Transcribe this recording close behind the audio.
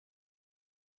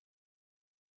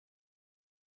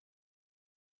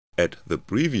At the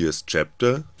previous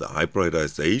chapter, the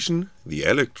hybridization, the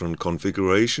electron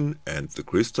configuration and the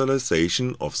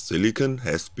crystallization of silicon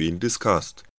has been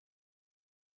discussed.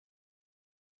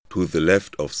 To the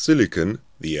left of silicon,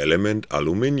 the element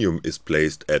aluminium is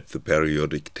placed at the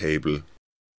periodic table.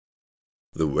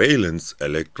 The valence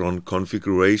electron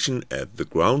configuration at the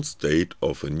ground state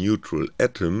of a neutral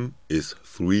atom is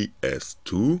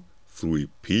 3s2,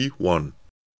 3p1.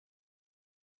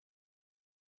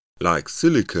 Like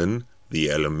silicon, the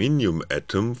aluminium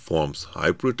atom forms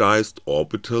hybridized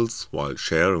orbitals while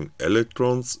sharing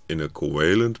electrons in a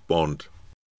covalent bond.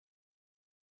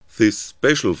 This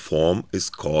special form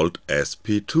is called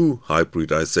sp2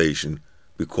 hybridization,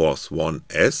 because one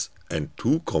s and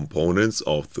two components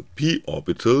of the p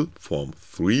orbital form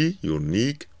three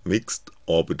unique mixed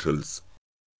orbitals.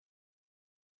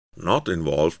 Not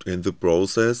involved in the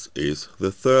process is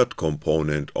the third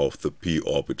component of the p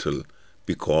orbital,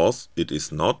 because it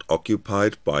is not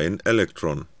occupied by an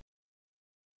electron.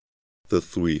 The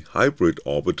three hybrid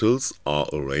orbitals are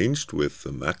arranged with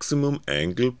the maximum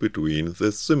angle between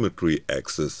the symmetry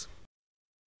axes.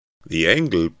 The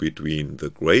angle between the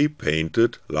grey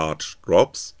painted large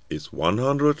drops is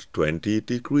 120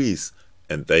 degrees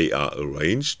and they are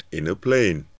arranged in a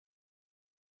plane.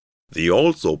 The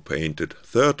also painted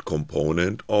third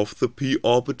component of the p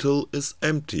orbital is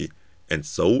empty, and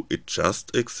so it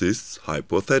just exists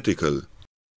hypothetical.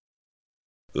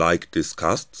 Like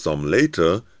discussed some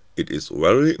later, it is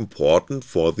very important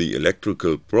for the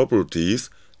electrical properties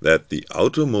that the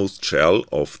outermost shell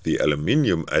of the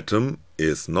aluminium atom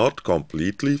is not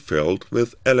completely filled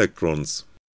with electrons.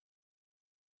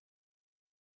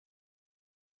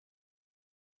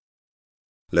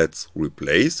 Let's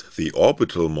replace the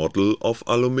orbital model of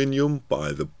aluminium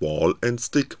by the ball and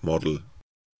stick model.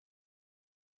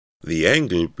 The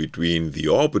angle between the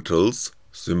orbitals,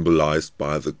 symbolized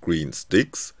by the green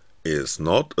sticks, is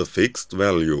not a fixed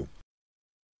value.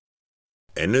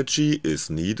 Energy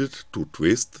is needed to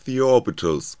twist the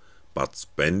orbitals, but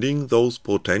spending those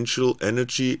potential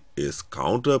energy is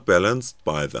counterbalanced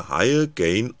by the higher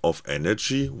gain of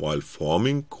energy while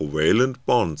forming covalent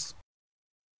bonds.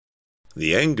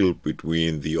 The angle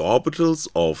between the orbitals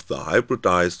of the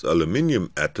hybridized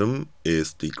aluminium atom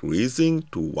is decreasing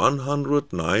to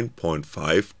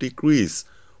 109.5 degrees,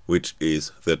 which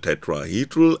is the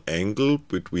tetrahedral angle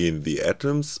between the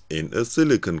atoms in a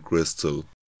silicon crystal.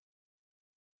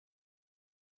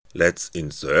 Let's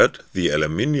insert the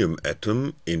aluminium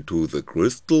atom into the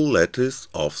crystal lattice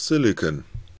of silicon.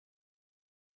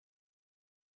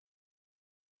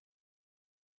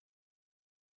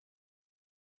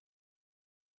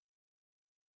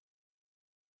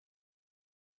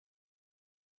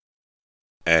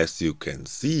 As you can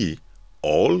see,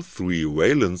 all three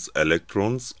valence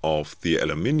electrons of the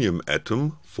aluminium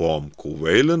atom form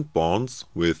covalent bonds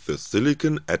with the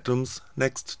silicon atoms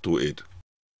next to it.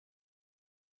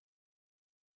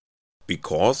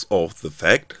 Because of the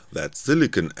fact that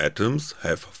silicon atoms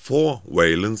have 4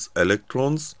 valence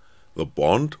electrons, the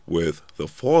bond with the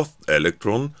fourth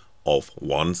electron of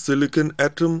one silicon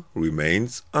atom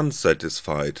remains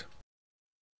unsatisfied.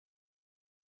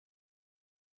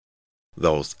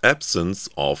 Thus, absence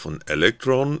of an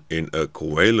electron in a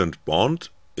covalent bond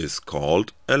is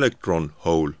called electron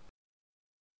hole.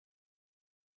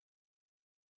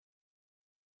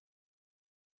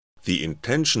 The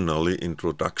intentional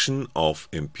introduction of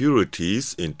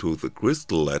impurities into the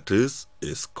crystal lattice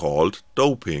is called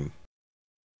doping.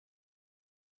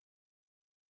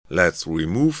 Let's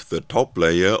remove the top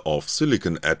layer of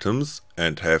silicon atoms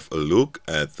and have a look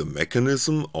at the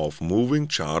mechanism of moving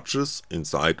charges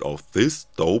inside of this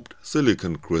doped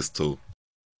silicon crystal.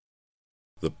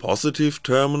 The positive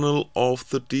terminal of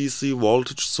the DC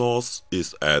voltage source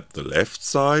is at the left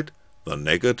side, the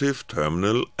negative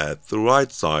terminal at the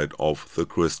right side of the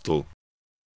crystal.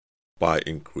 By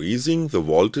increasing the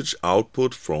voltage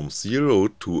output from 0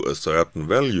 to a certain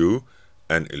value,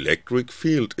 an electric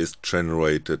field is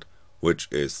generated, which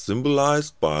is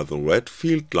symbolized by the red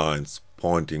field lines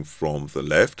pointing from the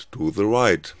left to the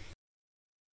right.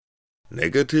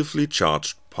 Negatively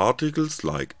charged particles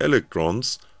like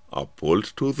electrons are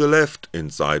pulled to the left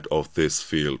inside of this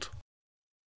field.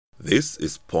 This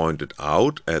is pointed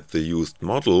out at the used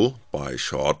model by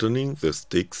shortening the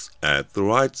sticks at the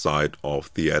right side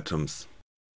of the atoms.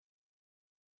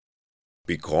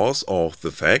 Because of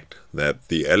the fact that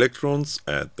the electrons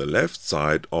at the left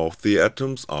side of the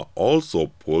atoms are also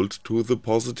pulled to the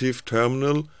positive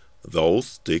terminal, those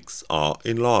sticks are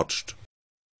enlarged.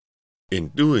 In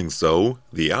doing so,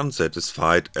 the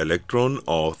unsatisfied electron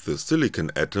of the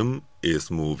silicon atom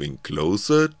is moving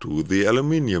closer to the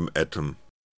aluminium atom.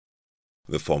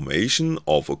 The formation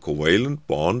of a covalent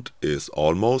bond is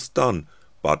almost done,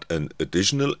 but an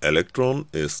additional electron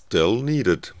is still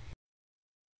needed.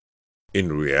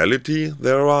 In reality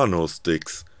there are no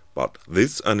sticks, but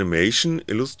this animation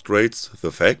illustrates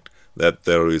the fact that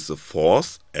there is a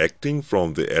force acting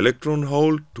from the electron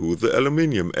hole to the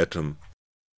aluminium atom.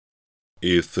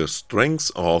 If the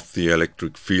strength of the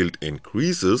electric field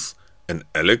increases, an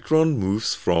electron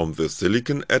moves from the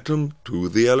silicon atom to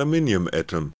the aluminium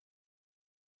atom.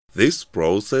 This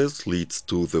process leads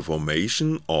to the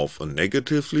formation of a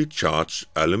negatively charged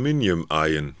aluminium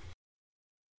ion.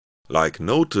 Like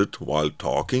noted while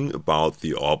talking about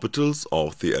the orbitals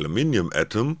of the aluminium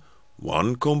atom,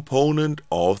 one component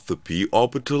of the p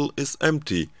orbital is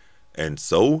empty, and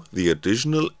so the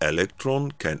additional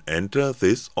electron can enter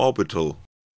this orbital.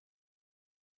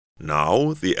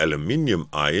 Now the aluminium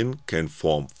ion can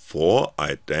form 4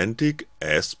 identical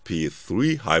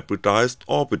sp3 hybridized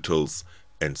orbitals,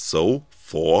 and so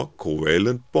 4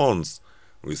 covalent bonds,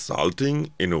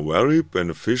 resulting in a very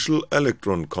beneficial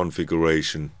electron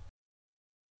configuration.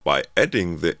 By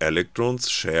adding the electrons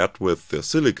shared with the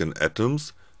silicon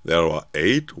atoms, there are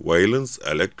 8 valence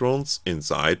electrons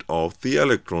inside of the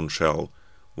electron shell,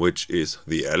 which is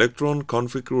the electron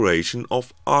configuration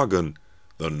of argon,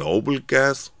 the noble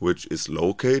gas which is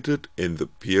located in the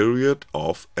period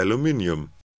of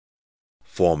aluminium.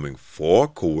 Forming 4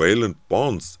 covalent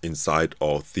bonds inside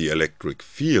of the electric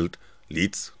field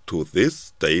leads to this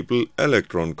stable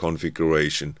electron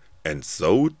configuration, and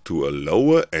so to a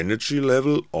lower energy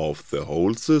level of the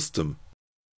whole system.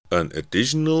 An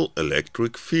additional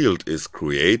electric field is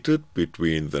created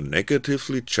between the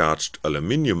negatively charged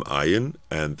aluminium ion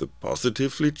and the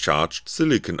positively charged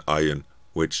silicon ion,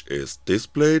 which is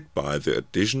displayed by the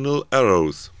additional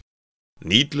arrows.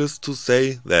 Needless to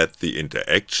say that the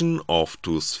interaction of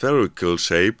two spherical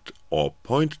shaped or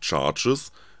point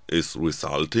charges is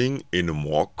resulting in a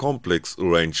more complex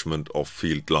arrangement of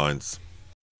field lines.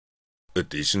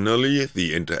 Additionally,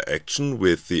 the interaction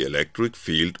with the electric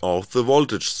field of the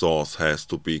voltage source has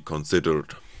to be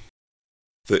considered.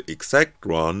 The exact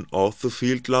run of the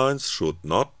field lines should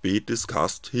not be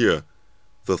discussed here.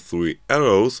 The 3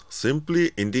 arrows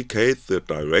simply indicate the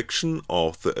direction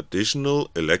of the additional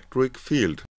electric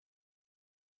field.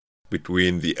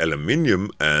 Between the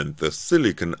aluminium and the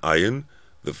silicon ion,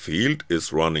 the field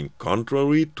is running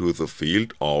contrary to the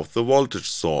field of the voltage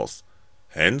source,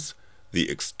 hence the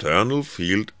external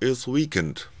field is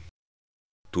weakened.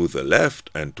 To the left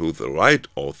and to the right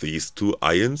of these 2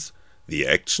 ions, the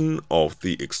action of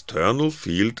the external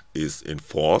field is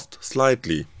enforced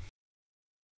slightly.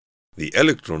 The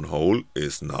electron hole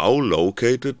is now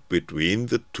located between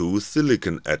the 2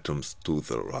 silicon atoms to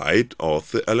the right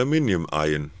of the aluminium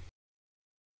ion.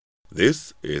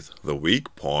 This is the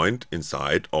weak point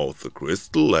inside of the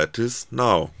crystal lattice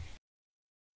now.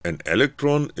 An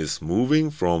electron is moving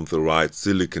from the right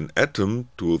silicon atom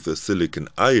to the silicon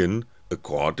ion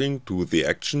according to the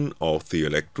action of the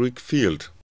electric field.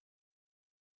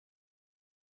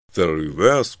 The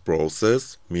reverse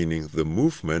process, meaning the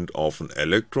movement of an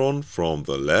electron from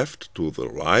the left to the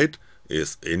right,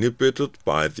 is inhibited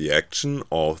by the action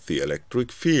of the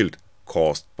electric field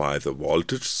caused by the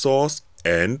voltage source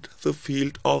and the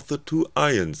field of the 2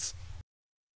 ions.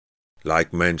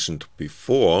 Like mentioned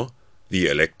before, the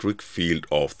electric field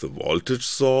of the voltage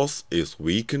source is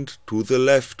weakened to the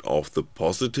left of the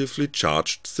positively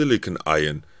charged silicon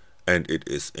ion, and it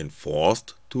is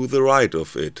enforced to the right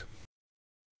of it.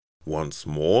 Once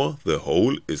more the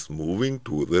hole is moving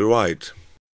to the right.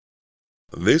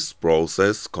 This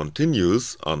process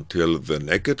continues until the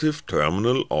negative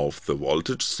terminal of the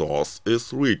voltage source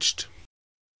is reached.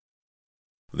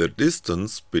 The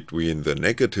distance between the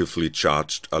negatively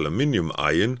charged aluminium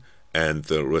ion and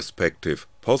the respective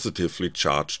positively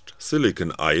charged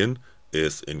silicon ion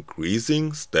is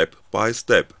increasing step by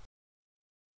step.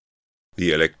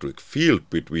 The electric field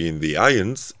between the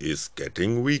ions is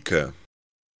getting weaker.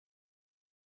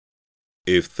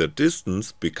 If the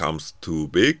distance becomes too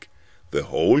big, the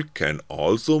hole can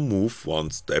also move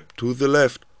one step to the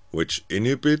left, which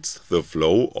inhibits the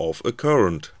flow of a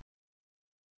current.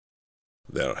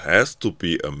 There has to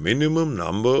be a minimum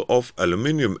number of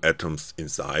aluminium atoms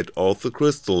inside of the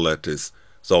crystal lattice,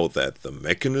 so that the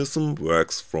mechanism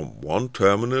works from one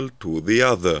terminal to the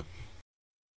other.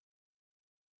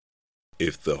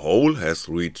 If the hole has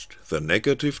reached the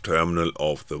negative terminal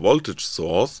of the voltage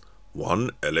source,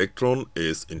 one electron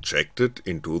is injected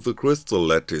into the crystal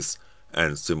lattice,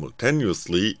 and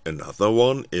simultaneously another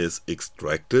one is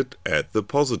extracted at the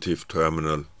positive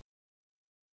terminal.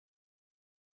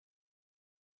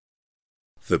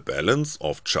 The balance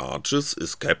of charges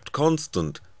is kept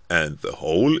constant, and the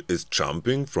hole is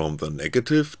jumping from the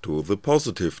negative to the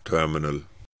positive terminal.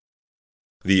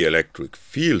 The electric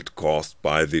field caused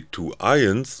by the two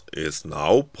ions is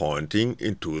now pointing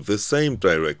into the same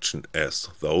direction as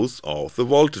those of the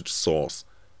voltage source,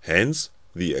 hence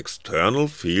the external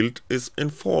field is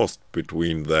enforced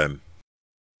between them.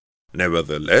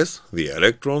 Nevertheless, the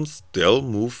electrons still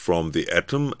move from the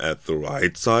atom at the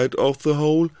right side of the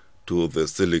hole to the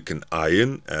silicon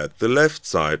ion at the left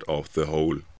side of the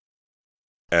hole.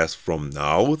 As from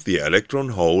now the electron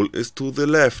hole is to the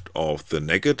left of the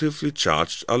negatively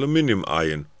charged aluminum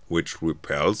ion, which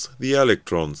repels the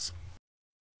electrons.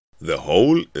 The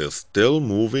hole is still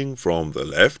moving from the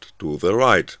left to the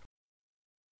right.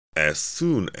 As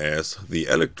soon as the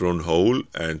electron hole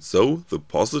and so the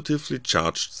positively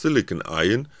charged silicon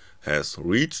ion has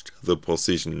reached the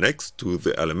position next to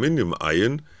the aluminum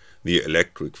ion, the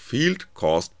electric field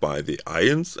caused by the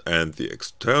ions and the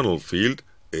external field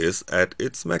is at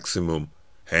its maximum,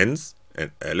 hence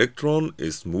an electron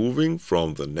is moving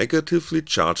from the negatively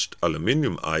charged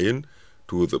aluminum ion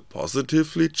to the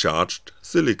positively charged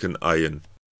silicon ion.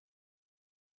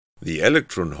 The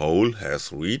electron hole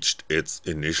has reached its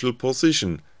initial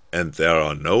position, and there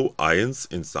are no ions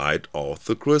inside of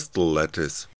the crystal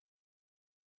lattice.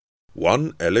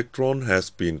 One electron has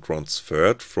been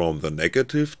transferred from the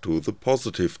negative to the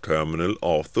positive terminal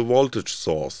of the voltage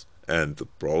source, and the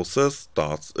process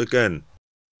starts again.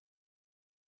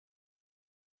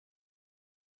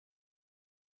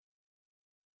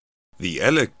 The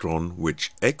electron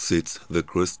which exits the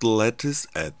crystal lattice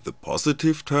at the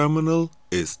positive terminal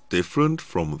is different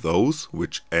from those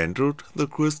which entered the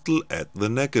crystal at the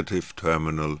negative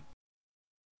terminal.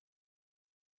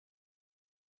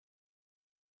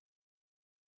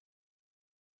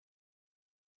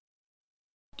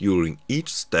 During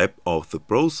each step of the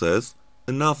process,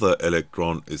 another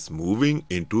electron is moving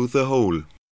into the hole.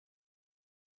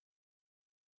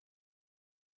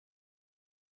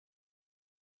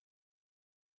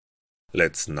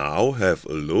 Let's now have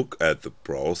a look at the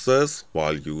process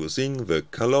while using the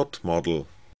calotte model.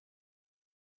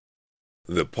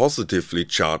 The positively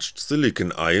charged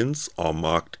silicon ions are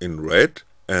marked in red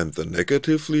and the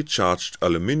negatively charged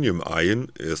aluminum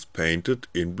ion is painted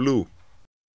in blue.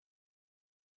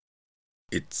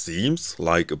 It seems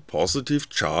like a positive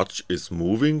charge is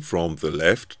moving from the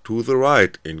left to the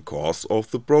right in course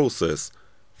of the process,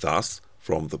 thus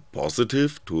from the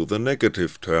positive to the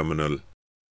negative terminal.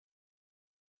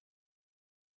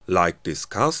 Like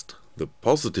discussed, the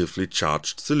positively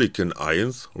charged silicon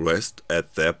ions rest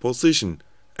at their position,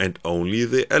 and only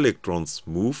the electrons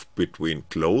move between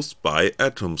close-by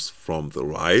atoms from the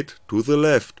right to the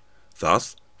left,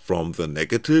 thus from the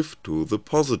negative to the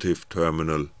positive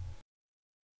terminal.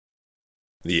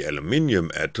 The aluminium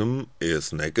atom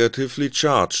is negatively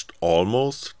charged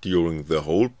almost during the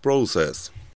whole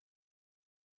process.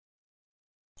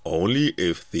 Only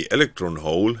if the electron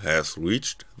hole has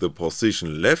reached the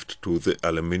position left to the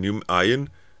aluminum ion,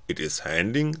 it is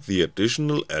handing the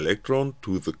additional electron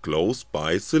to the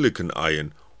close-by silicon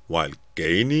ion, while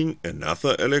gaining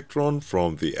another electron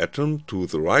from the atom to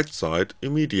the right side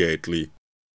immediately.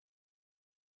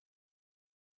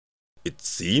 It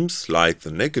seems like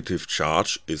the negative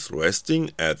charge is resting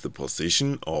at the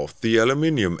position of the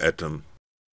aluminum atom.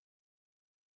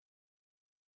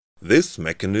 This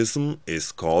mechanism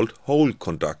is called hole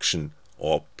conduction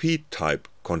or p-type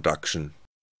conduction.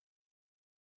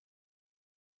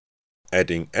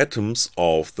 Adding atoms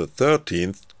of the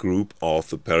 13th group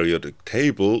of the periodic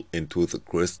table into the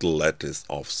crystal lattice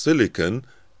of silicon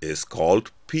is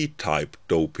called p-type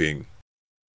doping.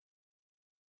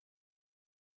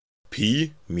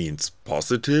 P means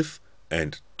positive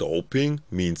and doping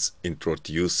means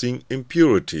introducing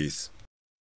impurities.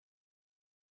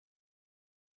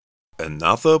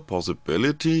 Another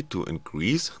possibility to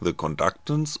increase the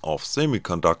conductance of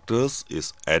semiconductors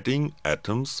is adding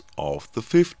atoms of the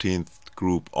 15th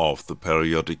group of the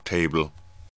periodic table.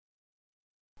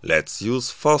 Let's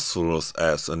use phosphorus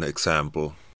as an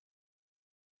example.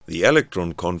 The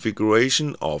electron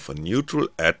configuration of a neutral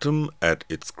atom at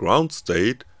its ground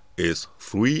state is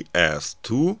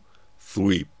 3s2,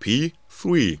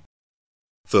 3p3.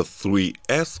 The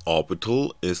 3s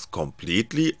orbital is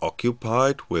completely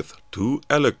occupied with 2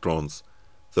 electrons.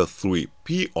 The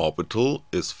 3p orbital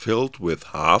is filled with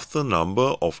half the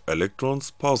number of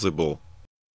electrons possible.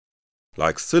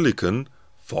 Like silicon,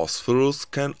 phosphorus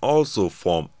can also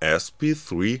form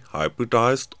sp3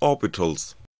 hybridized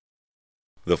orbitals.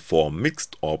 The 4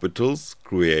 mixed orbitals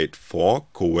create 4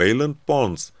 covalent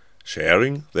bonds,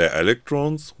 sharing their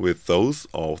electrons with those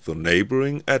of the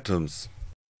neighboring atoms.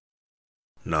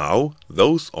 Now,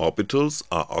 those orbitals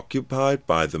are occupied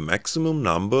by the maximum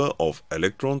number of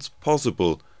electrons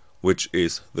possible, which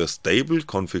is the stable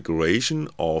configuration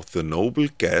of the noble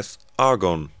gas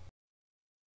argon.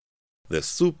 The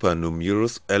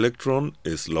supernumerous electron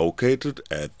is located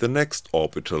at the next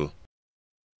orbital.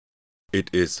 It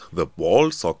is the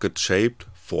ball socket-shaped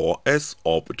 4s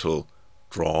orbital,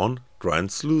 drawn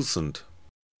translucent.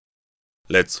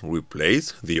 Let's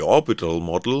replace the orbital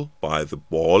model by the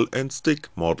ball and stick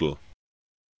model.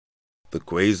 The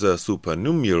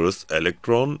quasi-supernumerous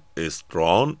electron is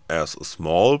drawn as a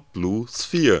small blue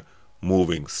sphere,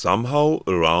 moving somehow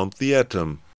around the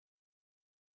atom.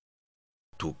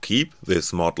 To keep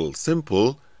this model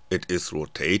simple, it is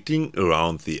rotating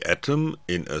around the atom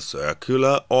in a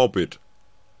circular orbit.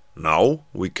 Now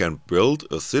we can build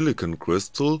a silicon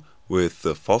crystal with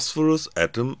the phosphorus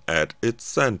atom at its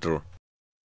center.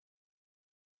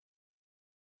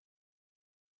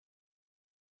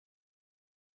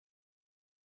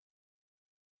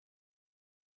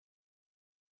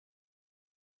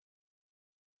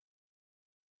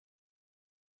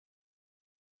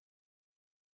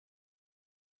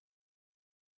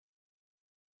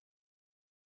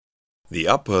 The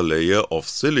upper layer of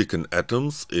silicon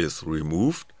atoms is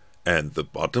removed and the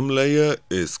bottom layer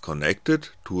is connected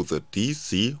to the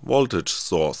DC voltage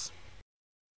source.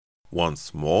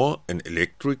 Once more, an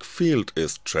electric field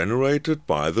is generated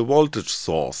by the voltage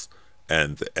source,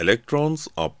 and the electrons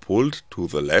are pulled to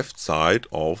the left side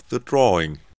of the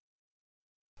drawing.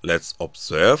 Let's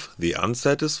observe the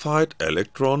unsatisfied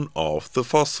electron of the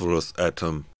phosphorus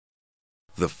atom.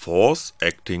 The force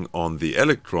acting on the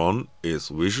electron is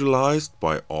visualized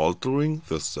by altering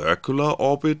the circular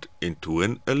orbit into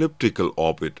an elliptical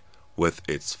orbit, with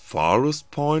its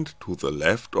farthest point to the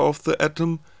left of the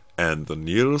atom and the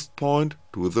nearest point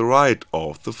to the right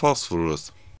of the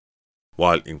phosphorus.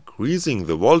 While increasing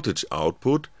the voltage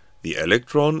output, the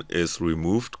electron is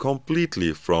removed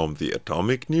completely from the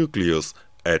atomic nucleus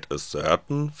at a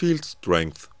certain field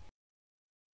strength.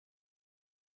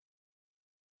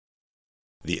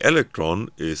 The electron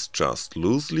is just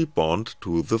loosely bound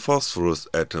to the phosphorus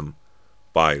atom.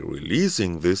 By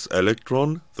releasing this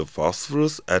electron, the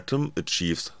phosphorus atom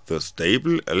achieves the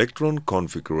stable electron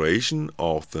configuration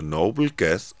of the noble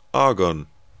gas argon.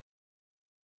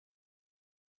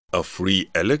 A free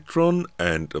electron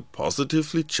and a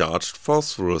positively charged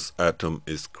phosphorus atom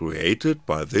is created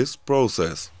by this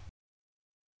process.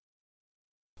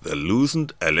 The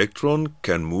loosened electron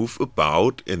can move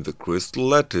about in the crystal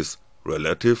lattice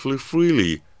relatively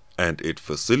freely, and it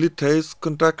facilitates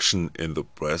conduction in the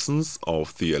presence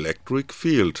of the electric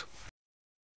field.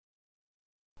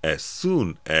 As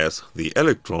soon as the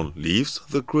electron leaves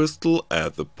the crystal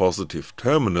at the positive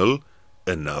terminal,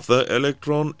 another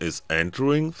electron is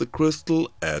entering the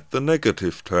crystal at the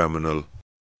negative terminal.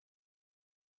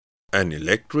 An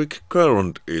electric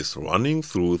current is running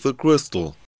through the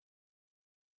crystal.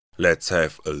 Let's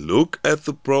have a look at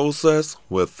the process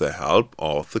with the help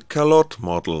of the calotte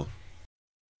model.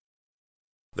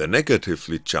 The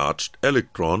negatively charged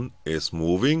electron is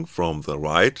moving from the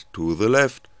right to the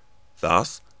left,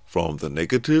 thus from the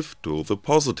negative to the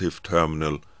positive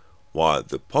terminal, while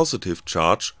the positive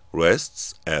charge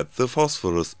rests at the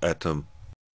phosphorus atom.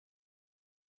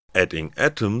 Adding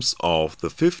atoms of the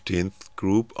 15th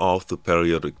group of the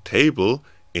periodic table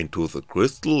into the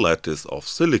crystal lattice of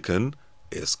silicon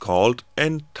is called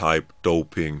N-type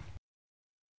doping.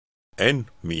 N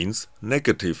means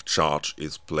negative charge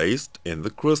is placed in the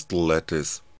crystal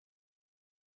lattice.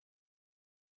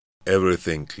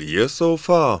 Everything clear so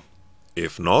far?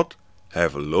 If not,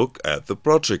 have a look at the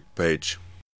project page.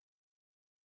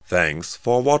 Thanks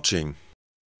for watching.